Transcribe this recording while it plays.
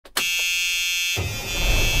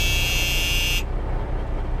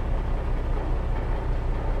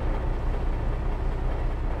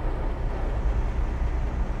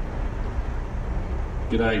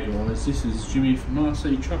G'day guys, this is Jimmy from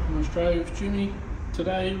RC Trucking Australia with Jimmy.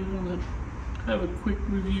 Today we're going to have a quick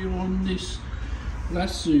review on this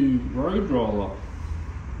Lesu road roller,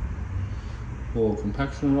 or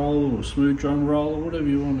compaction roller, or smooth drum roller, whatever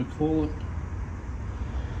you want to call it.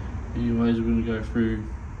 Anyways, we're going to go through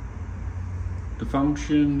the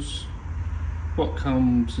functions, what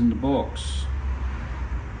comes in the box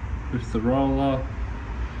with the roller.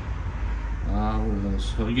 What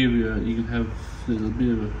else? I'll give you you can have a little bit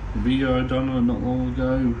of a video I done on not long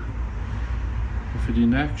ago with it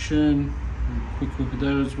in action. A quick look at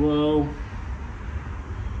that as well.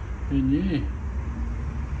 And yeah,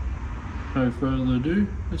 no further ado,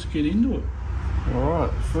 let's get into it.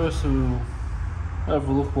 Alright, first we'll have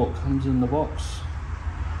a look what comes in the box.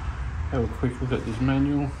 Have a quick look at this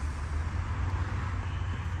manual.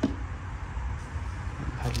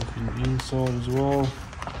 Have a look in the inside as well.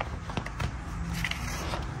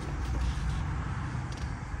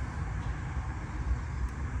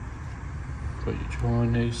 Got your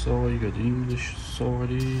Chinese side, you got the English side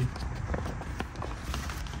here.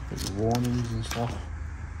 Got your warnings and stuff.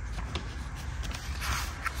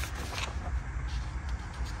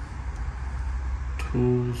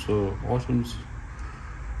 Tools or items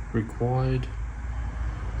required.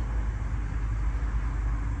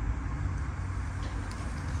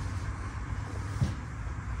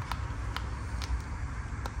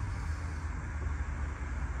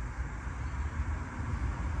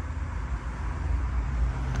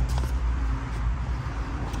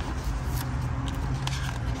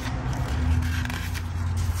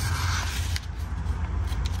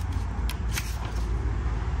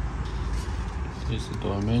 Here's the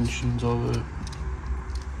dimensions of it.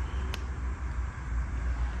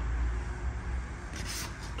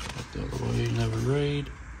 Put the other way, you never read.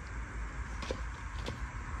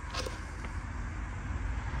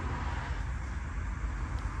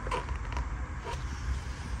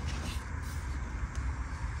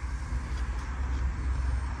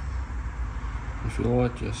 If you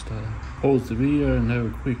like, just pause the video and have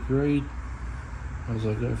a quick read as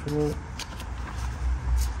I go through it.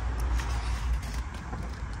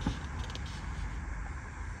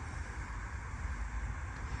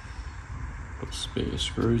 Got spare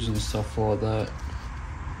screws and stuff like that.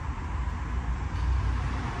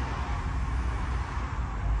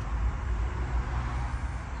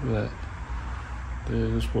 Look at that.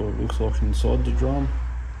 There's what it looks like inside the drum.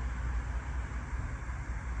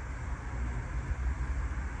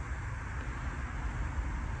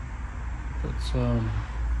 That's a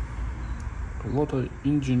lot of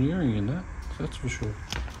engineering in that, that's for sure.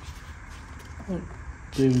 Oh,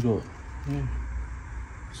 there we go. Yeah.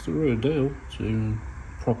 It's the real deal. It's even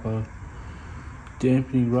proper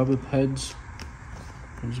dampening rubber pads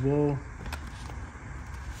as well.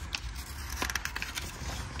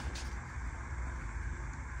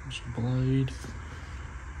 There's a blade.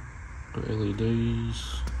 Got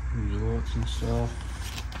LEDs, and your lights and stuff.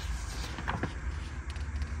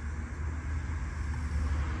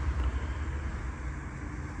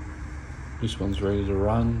 This one's ready to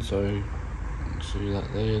run, so you can see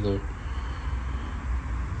that there. The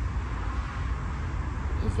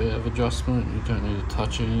valve adjustment, you don't need to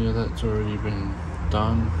touch any of that, it's already been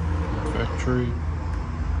done in the factory.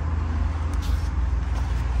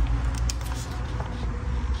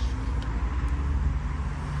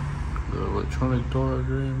 The electronic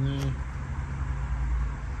diagram there.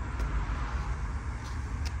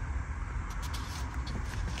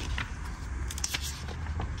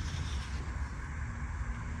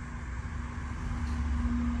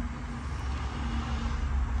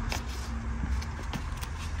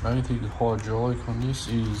 The only thing hydraulic on this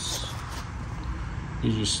is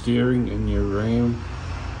your steering and your ram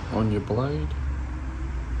on your blade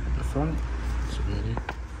at the front. That's about it.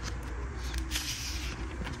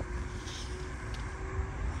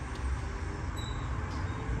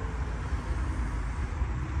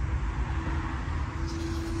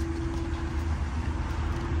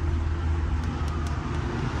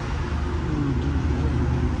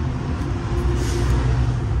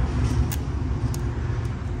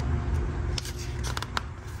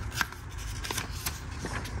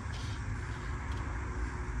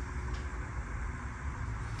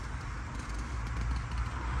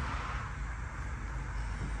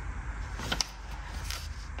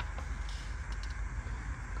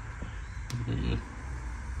 Your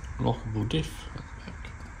lockable diff at the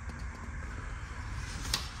back.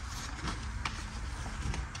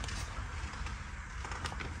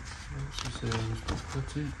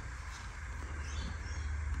 That's it.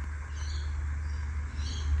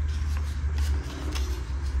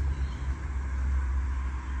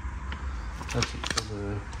 That's it for the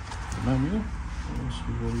the manual. Also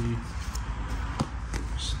we've got here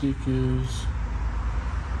stickers.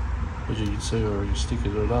 As you can see, I already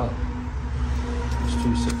stickered it up. There's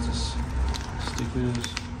 2 sets of stickers.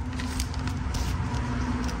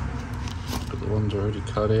 Got the ones already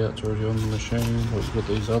cut out, it's already on the machine. We've got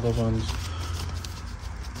these other ones.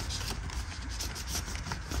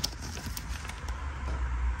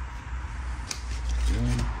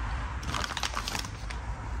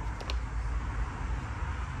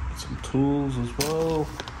 Some tools as well.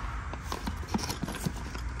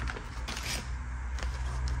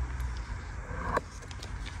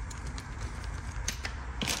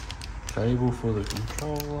 Cable for the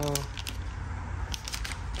controller.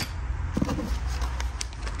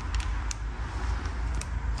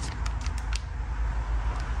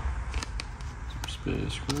 Some spare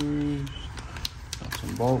screws. Nuts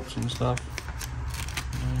and bolts and stuff.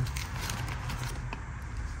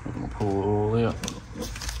 I'm gonna pull it all out.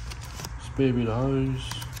 Spare bit of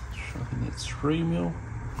hose. I think that's 3mm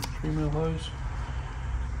hose.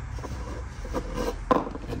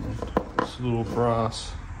 And this little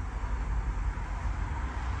brass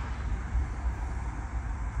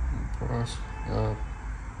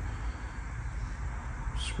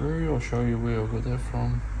screw. I'll show you where I got that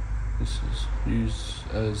from. This is used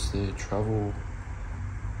as their travel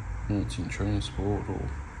when it's in transport or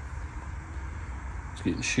it's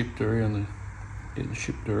getting shipped around.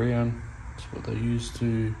 That's what they use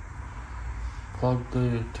to plug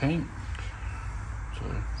the tank. So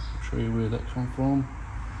I'll show you where that comes from.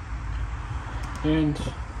 And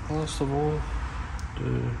last of all,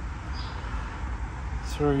 the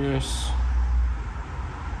 3S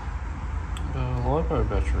LiPo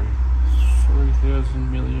battery, 3000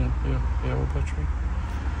 milliamp hour battery.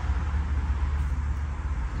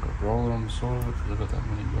 I've got a roller on the side of it because I've got that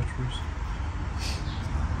many batteries.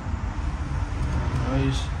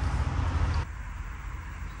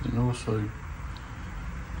 And also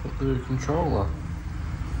got the controller,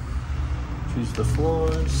 which is the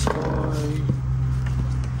Fly Sky.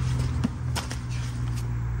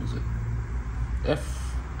 Is it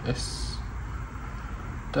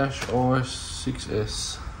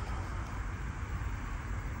FS-I6S?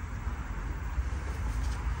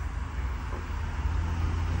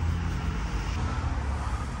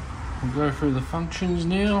 We'll go through the functions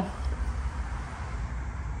now.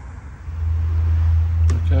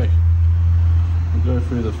 Okay, we'll go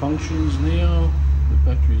through the functions now. The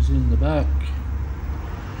battery's in the back.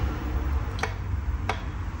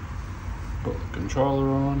 Got the controller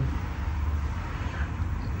on.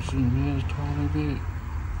 Zoom out a tiny bit.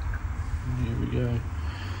 Here we go.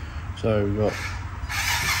 So we've got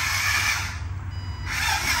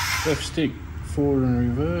left stick forward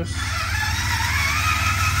and reverse.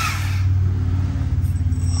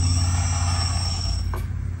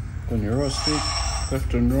 On your right stick,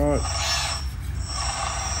 left and right.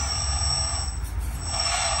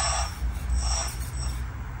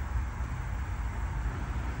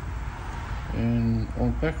 And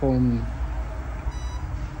back on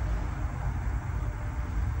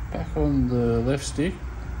the left stick,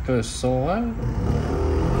 per side.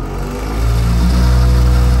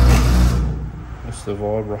 That's the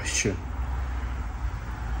vibration.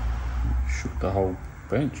 Shook the whole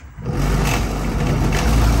bench.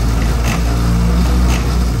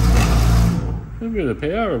 A bit of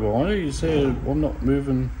power behind it. You see, I'm not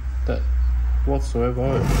moving that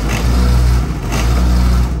whatsoever.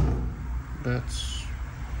 That's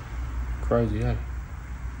crazy, eh?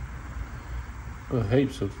 Got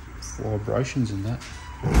heaps of vibrations in that.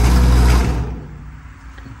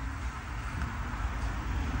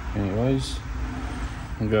 Anyways,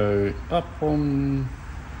 I'll go up on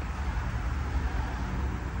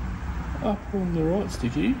the right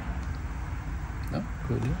stick here. No,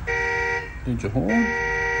 good. Yeah. Need your horn.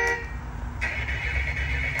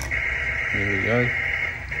 There we go.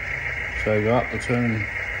 So go up to turn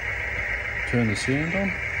the sound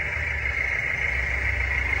on.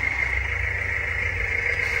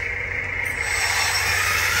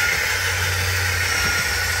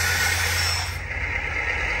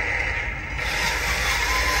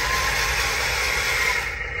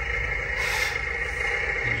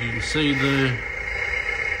 As you can see the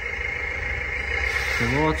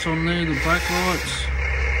lights on there, the back lights,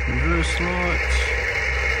 reverse lights.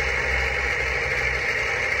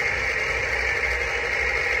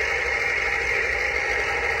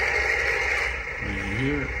 You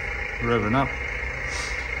hear it revving up.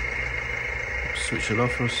 Switch it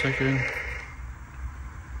off for a second.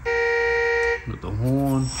 Got the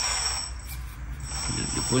horn. You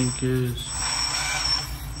get your blinkers.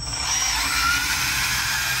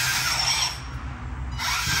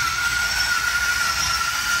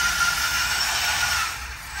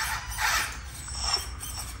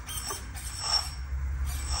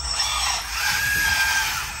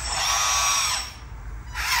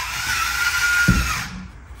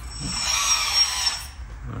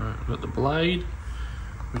 fade,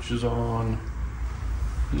 which is on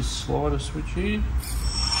this slider switch here.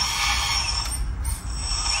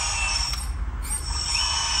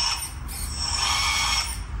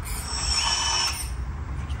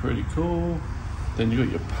 Which is pretty cool. Then you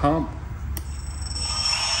got your pump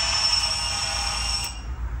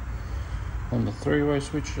on the 3-way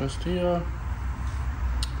switch just here.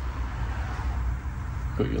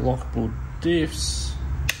 Got your lockable diffs.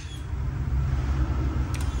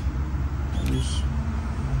 And this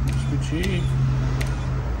switch here.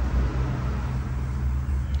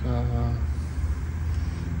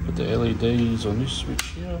 Got the LEDs on this switch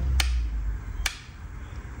here.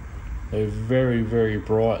 They're very, very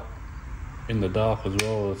bright in the dark as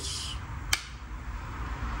well. It's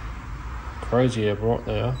crazy how bright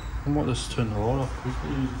they are. I might just turn the light off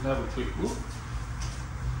quickly and have a quick look.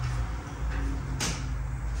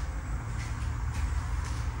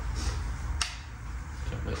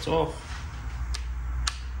 So that's off.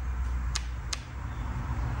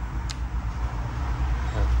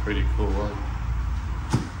 That's pretty cool, eh?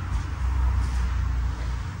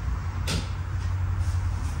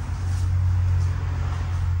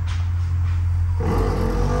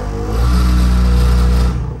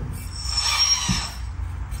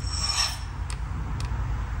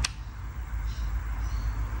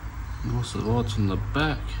 Lots of lights on the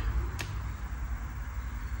back.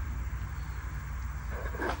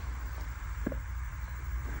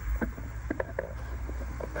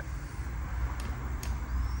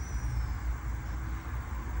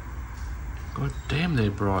 God damn,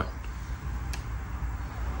 they're bright.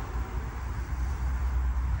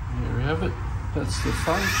 There we have it. That's the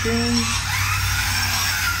function.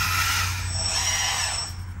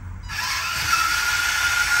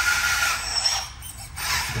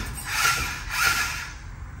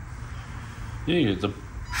 Yeah, you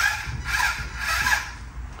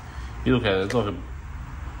look at it, it's like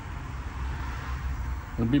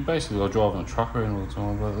it'd be basically like driving a truck around all the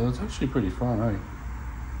time, but it's actually pretty fun,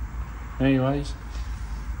 eh? Anyways,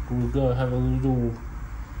 we'll go have a little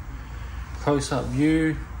close-up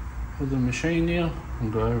view of the machine now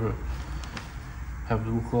and go over, have a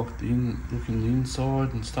look like look in the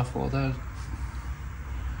inside and stuff like that.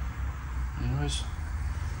 Anyways.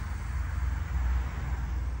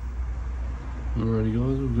 Alrighty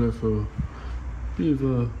guys, we'll go for a bit of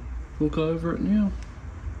a look over it now.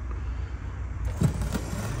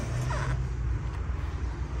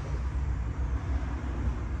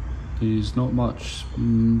 There's not much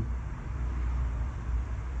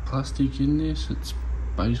plastic in this, it's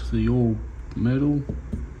basically all metal.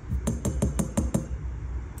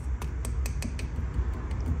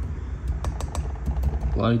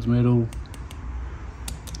 Blades metal,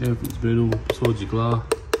 everything's metal besides your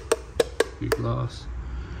glass.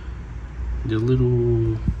 The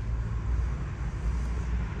little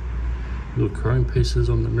chrome pieces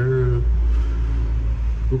on the mirror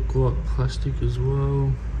look like plastic as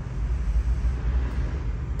well.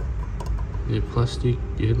 Yeah, plastic,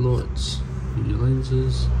 your headlights, your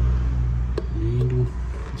lenses, your handle.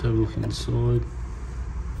 Let's have a look inside.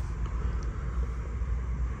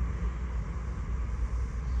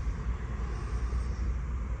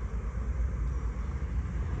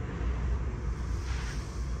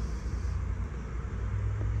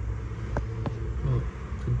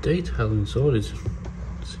 Detail inside is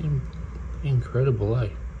incredible, eh?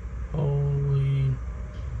 Holy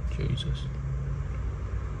Jesus.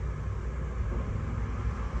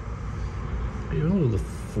 Even look at the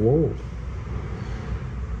floor.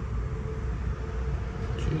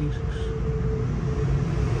 Jesus.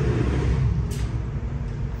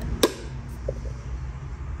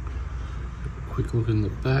 Quick look in the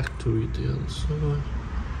back till we get the other side.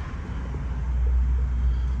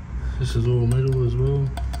 This is all metal as well.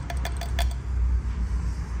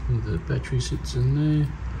 The battery sits in there.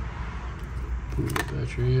 Pull the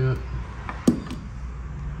battery out.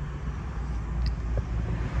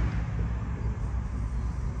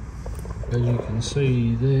 As you can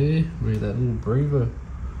see there, where that little breather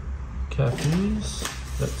cap is,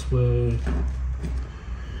 that's where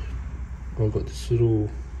I got this little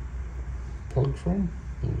plug from,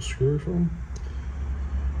 or screw from.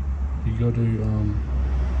 You got to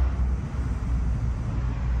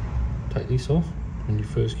take this off when you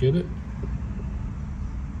first get it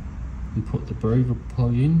and put the breather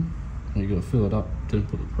plug in. You got to fill it up, then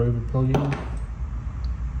put the breather plug in.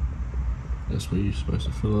 That's where you're supposed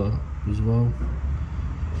to fill it up as well.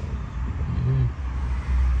 Yeah.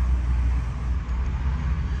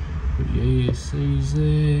 Got your ESCs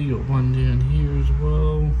there, you got one down here as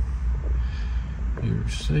well. Your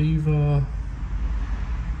receiver.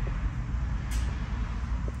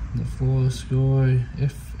 The Fly Sky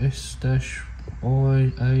FS-IA,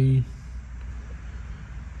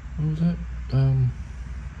 what was that?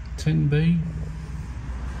 10B.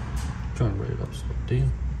 Trying to read it upside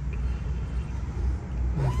down.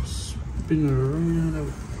 I'll just spin it around, have a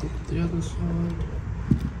look at the other side.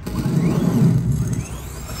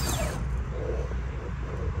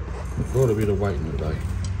 Got a bit of weight in it though.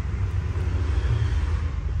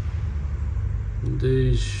 And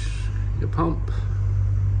there's your pump,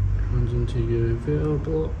 runs into your valve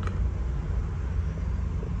block.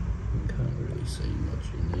 You can't really see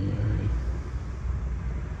much in there.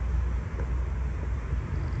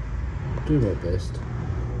 I'll do my best.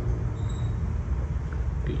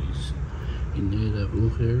 Get in there to have a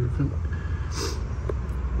look at everything.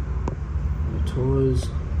 The tyres,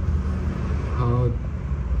 hard.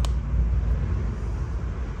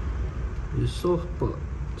 They're soft but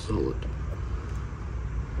solid.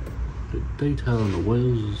 The detail on the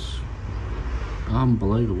wheels is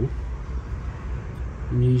unbelievable.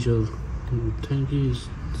 And these are little tankies,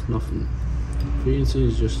 it's nothing fancy,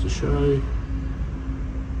 it's just a show.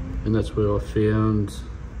 And that's where I found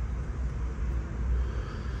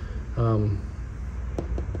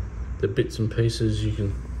the bits and pieces you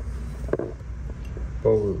can. I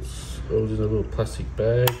was in a little plastic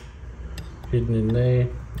bag hidden in there.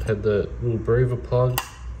 Had the little breather plug.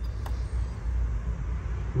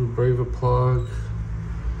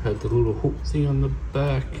 Had the little hook thing on the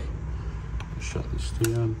back. Shut this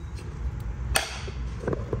down.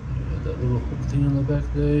 Had that little hook thing on the back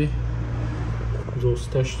there. It was all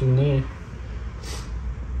stashed in there.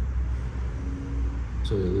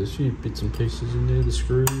 So there's a few bits and pieces in there, the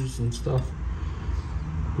screws and stuff.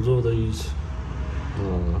 There's all these,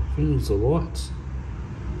 I think it was the lights.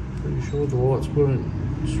 Pretty sure the lights weren't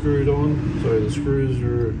screwed on, so the screws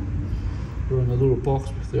were in a little box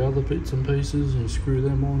with the other bits and pieces, and you screw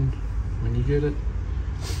them on when you get it.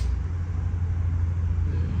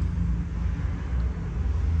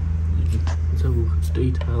 Let's have a look at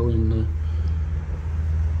the detail in the, not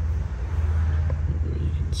really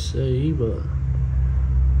you can see, but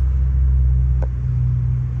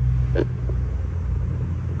you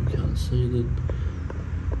can't see the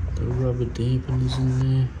rubber dampeners in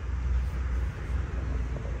there.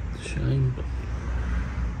 It's a shame, but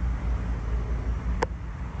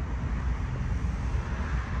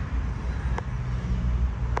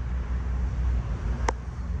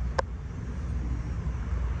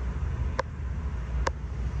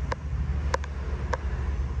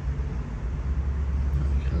no,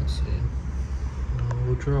 you can't see them.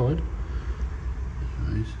 Oh, I tried.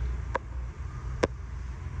 Anyways,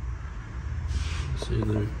 see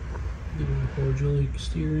the hydraulic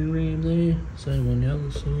steering ram there, same on the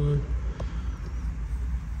other side.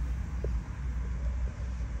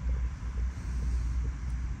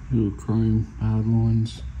 Little chrome hard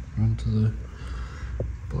lines run to the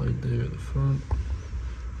blade there at the front.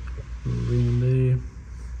 Little ram there.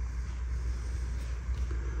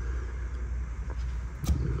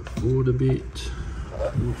 Move it forward a bit.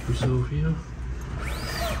 Watch yourself here.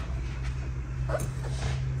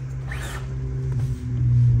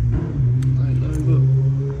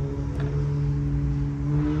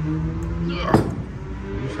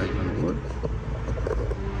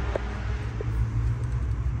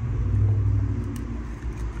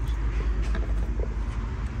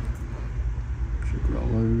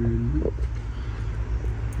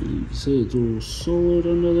 You can see it's all solid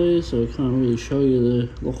under there, so I can't really show you the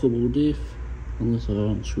lockable diff unless I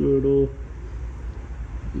unscrew it all,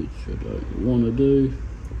 which I don't want to do.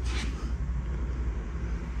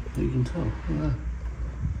 You can tell, look at that.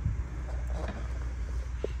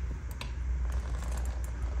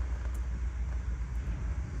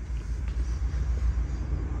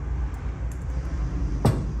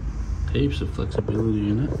 Heaps of flexibility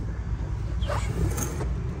in it. That's for sure.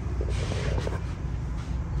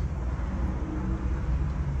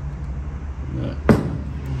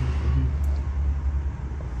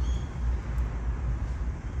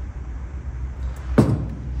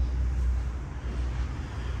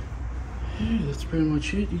 Yeah, that's pretty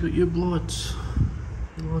much it. You got your lights.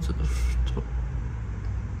 Your lights at the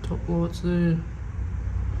top lights there.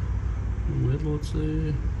 Your headlights there.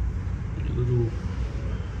 Your little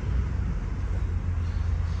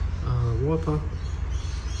wiper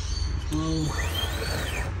as well.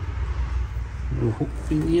 Little hook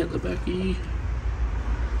thingy at the back here.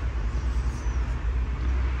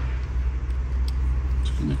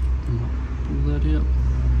 Just gonna pull that out.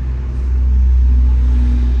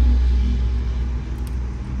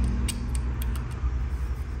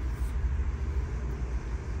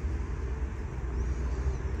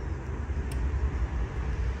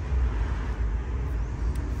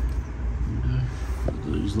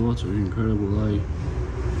 These lights are incredible, eh?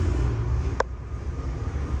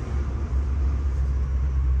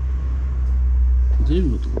 It's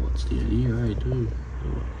even got the lights down here, eh, too.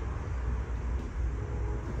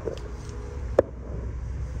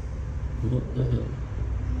 What the hell?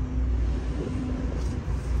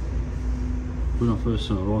 When I first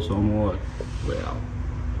saw it, I'm like, wow.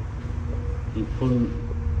 You put them,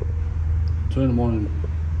 turn them on in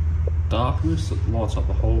darkness, it lights up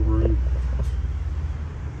the whole room.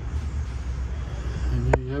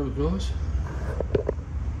 And there you have it, guys.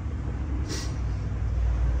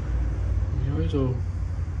 Anyways, I'll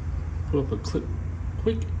put up a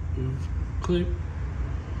quick clip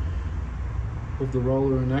of the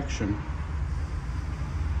roller in action.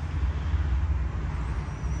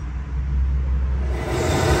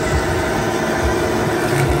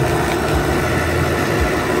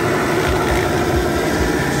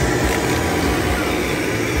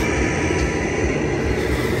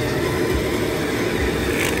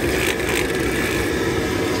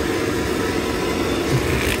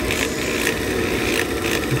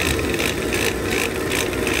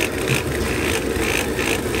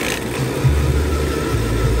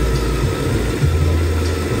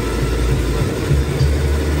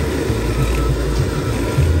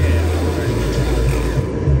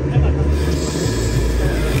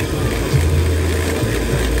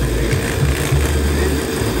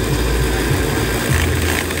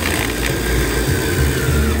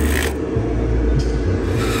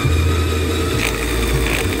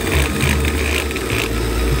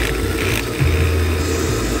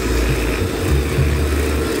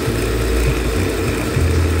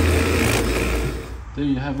 There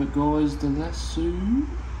you have it, guys, the Lesu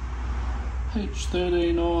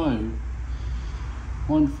H13i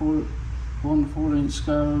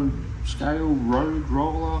 1/14 scale road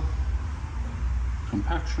roller,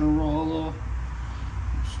 compaction roller,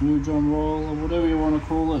 smooth drum roller, whatever you want to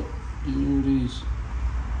call it. Here it is.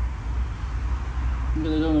 Yeah,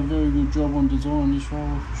 they've done a very good job on design this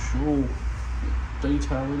roller for sure. The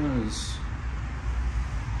detail in it is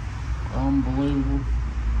unbelievable.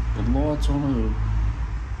 The lights on it are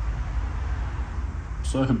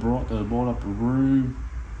so bright that it light up the room.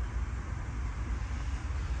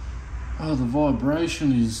 Oh, the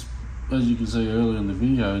vibration is, as you can see earlier in the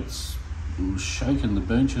video, it was shaking the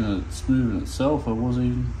bench and it's moving itself. It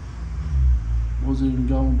wasn't even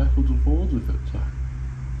going backwards and forwards with it. So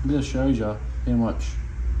that shows you how much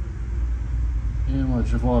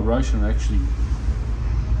vibration actually,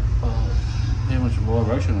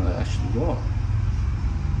 it actually got.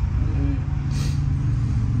 Yeah.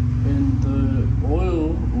 And the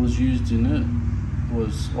oil was used in it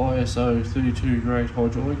was ISO 32 grade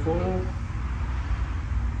hydraulic oil.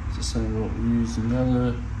 It's the same what we used in the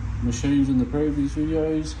other machines in the previous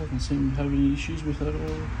videos. Haven't seen have any issues with that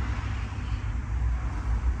oil.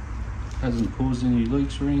 Hasn't caused any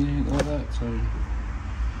leaks or anything like that,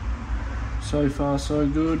 so far so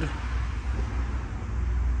good.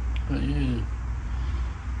 But yeah,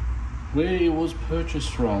 where it was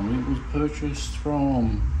purchased from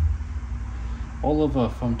Oliver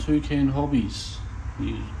from Toucan Hobbies.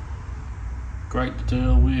 He's great to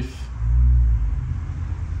deal with.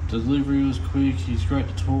 Delivery was quick. He's great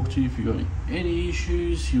to talk to. If you've got any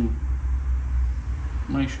issues, he'll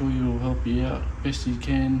make sure he'll help you out best he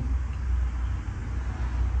can.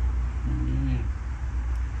 And yeah,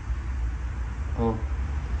 I'll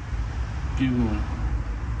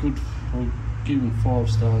give him 5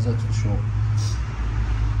 stars, that's for sure.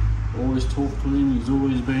 Always talk to him. He's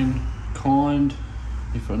always been kind.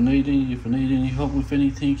 If I need any help with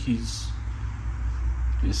anything, he's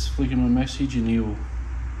just flick him a message and he'll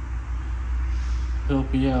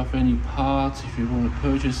help you out with any parts. If you want to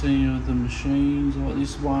purchase any of the machines like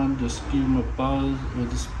this one, just give him a buzz or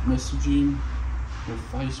just message him, or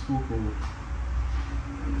Facebook, or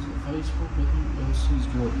is it Facebook? I think else he's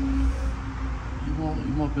got. You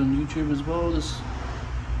might be on YouTube as well. Just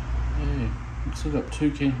yeah, let's look up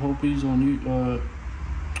Toucan Hobbies on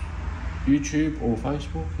YouTube or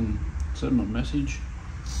Facebook and send them a message.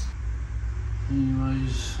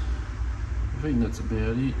 Anyways, I think that's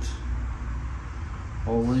about it.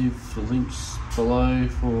 I'll leave the links below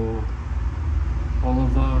for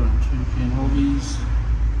Oliver and Toucan Hobbies.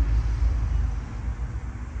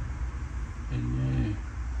 And yeah,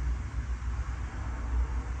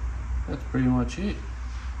 that's pretty much it.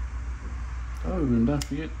 Oh, and don't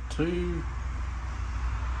forget to,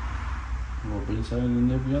 I've been saying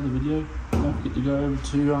in every other video, don't forget to go over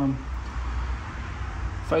to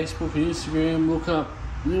Facebook and Instagram, look up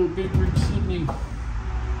Little Big Rig Sydney.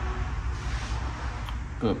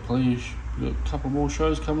 Got a couple more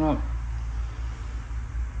shows coming up.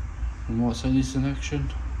 We might see this in action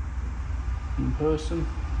in person.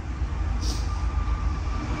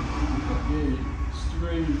 Yeah,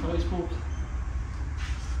 Instagram and Facebook.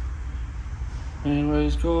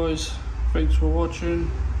 Anyways guys, thanks for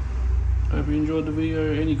watching. Hope you enjoyed the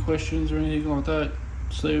video. Any questions or anything like that,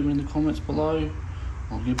 just leave them in the comments below.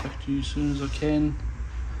 I'll get back to you as soon as I can.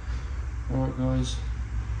 Alright guys,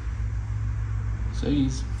 see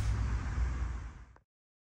yous.